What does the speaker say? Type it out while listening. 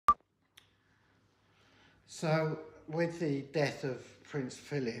So, with the death of Prince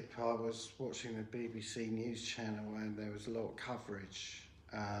Philip, I was watching the BBC News channel and there was a lot of coverage.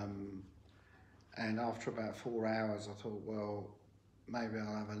 And after about 4 hours, I thought, well, maybe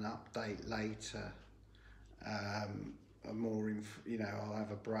I'll have an update later. I'll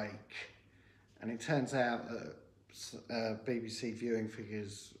have a break. And it turns out that BBC viewing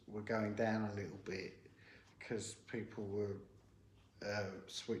figures were going down a little bit because people were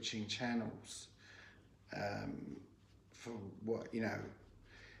switching channels. For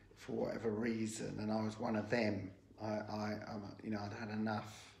for whatever reason, and I was one of them. I'd had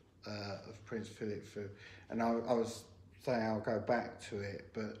enough of Prince Philip and I was saying I'll go back to it,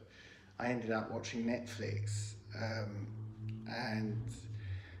 but I ended up watching Netflix, and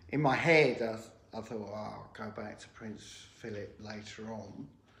in my head I thought, oh, I'll go back to Prince Philip later on,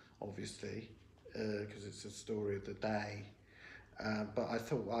 obviously, because it's a story of the day. But I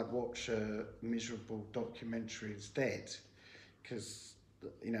thought I'd watch a miserable documentary instead, because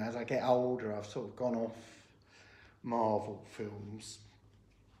as I get older, I've sort of gone off Marvel films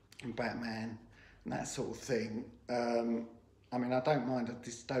and Batman and that sort of thing. I don't mind a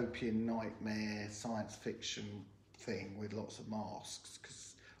dystopian nightmare science fiction thing with lots of masks,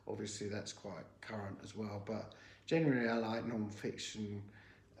 because obviously that's quite current as well. But generally, I like non-fiction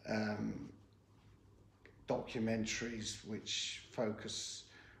documentaries which focus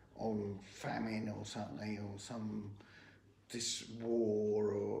on famine or something, or this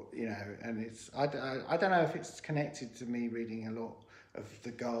war, or and I don't know if it's connected to me reading a lot of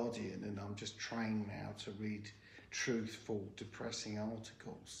The Guardian, and I'm just trained now to read truthful, depressing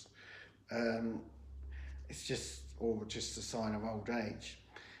articles. It's just a sign of old age.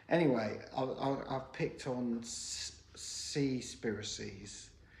 Anyway, I've picked on Seaspiracies,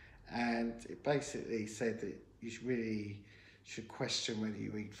 and it basically said that you really should question whether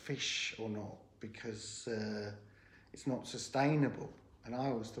you eat fish or not, because it's not sustainable. And I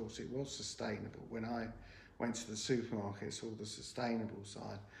always thought it was sustainable. When I went to the supermarket, saw the sustainable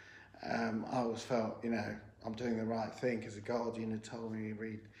side, I always felt, I'm doing the right thing, because the Guardian had told me to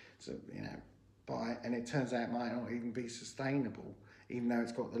read, buy, and it turns out it might not even be sustainable, even though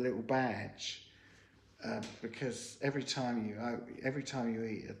it's got the little badge. Because every time you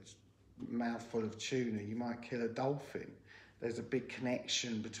eat a mouthful of tuna, you might kill a dolphin. There's a big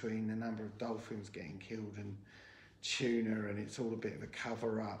connection between the number of dolphins getting killed and tuna, and it's all a bit of a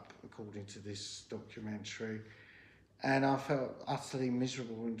cover-up, according to this documentary. And I felt utterly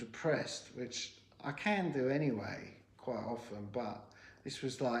miserable and depressed, which I can do anyway quite often, but this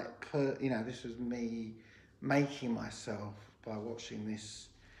was this was me making myself by watching this.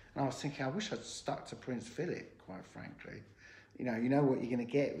 And I was thinking, I wish I'd stuck to Prince Philip, quite frankly. You know what you're going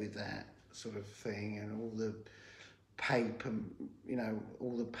to get with that sort of thing, and all the pape, and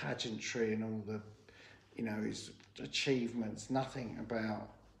all the pageantry, and all the his achievements. Nothing about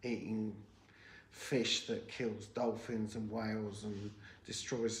eating fish that kills dolphins and whales and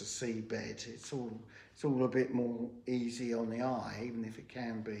destroys the seabed. It's all a bit more easy on the eye, even if it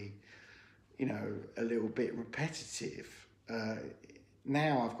can be a little bit repetitive.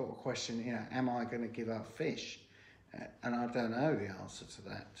 Now I've got a question, am I going to give up fish? And I don't know the answer to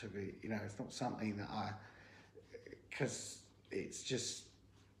that. It's not something that because it's just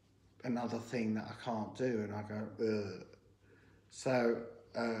another thing that I can't do, and I go, ugh. So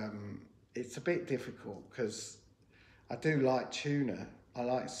it's a bit difficult, because I do like tuna, I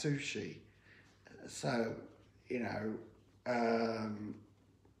like sushi. So,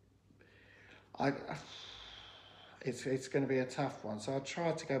 it's going to be a tough one. So I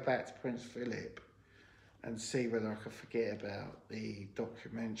tried to go back to Prince Philip and see whether I could forget about the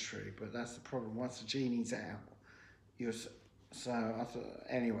documentary, but that's the problem. Once the genie's out, so I thought,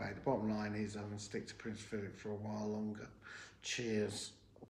 anyway, the bottom line is I'm going to stick to Prince Philip for a while longer. Cheers.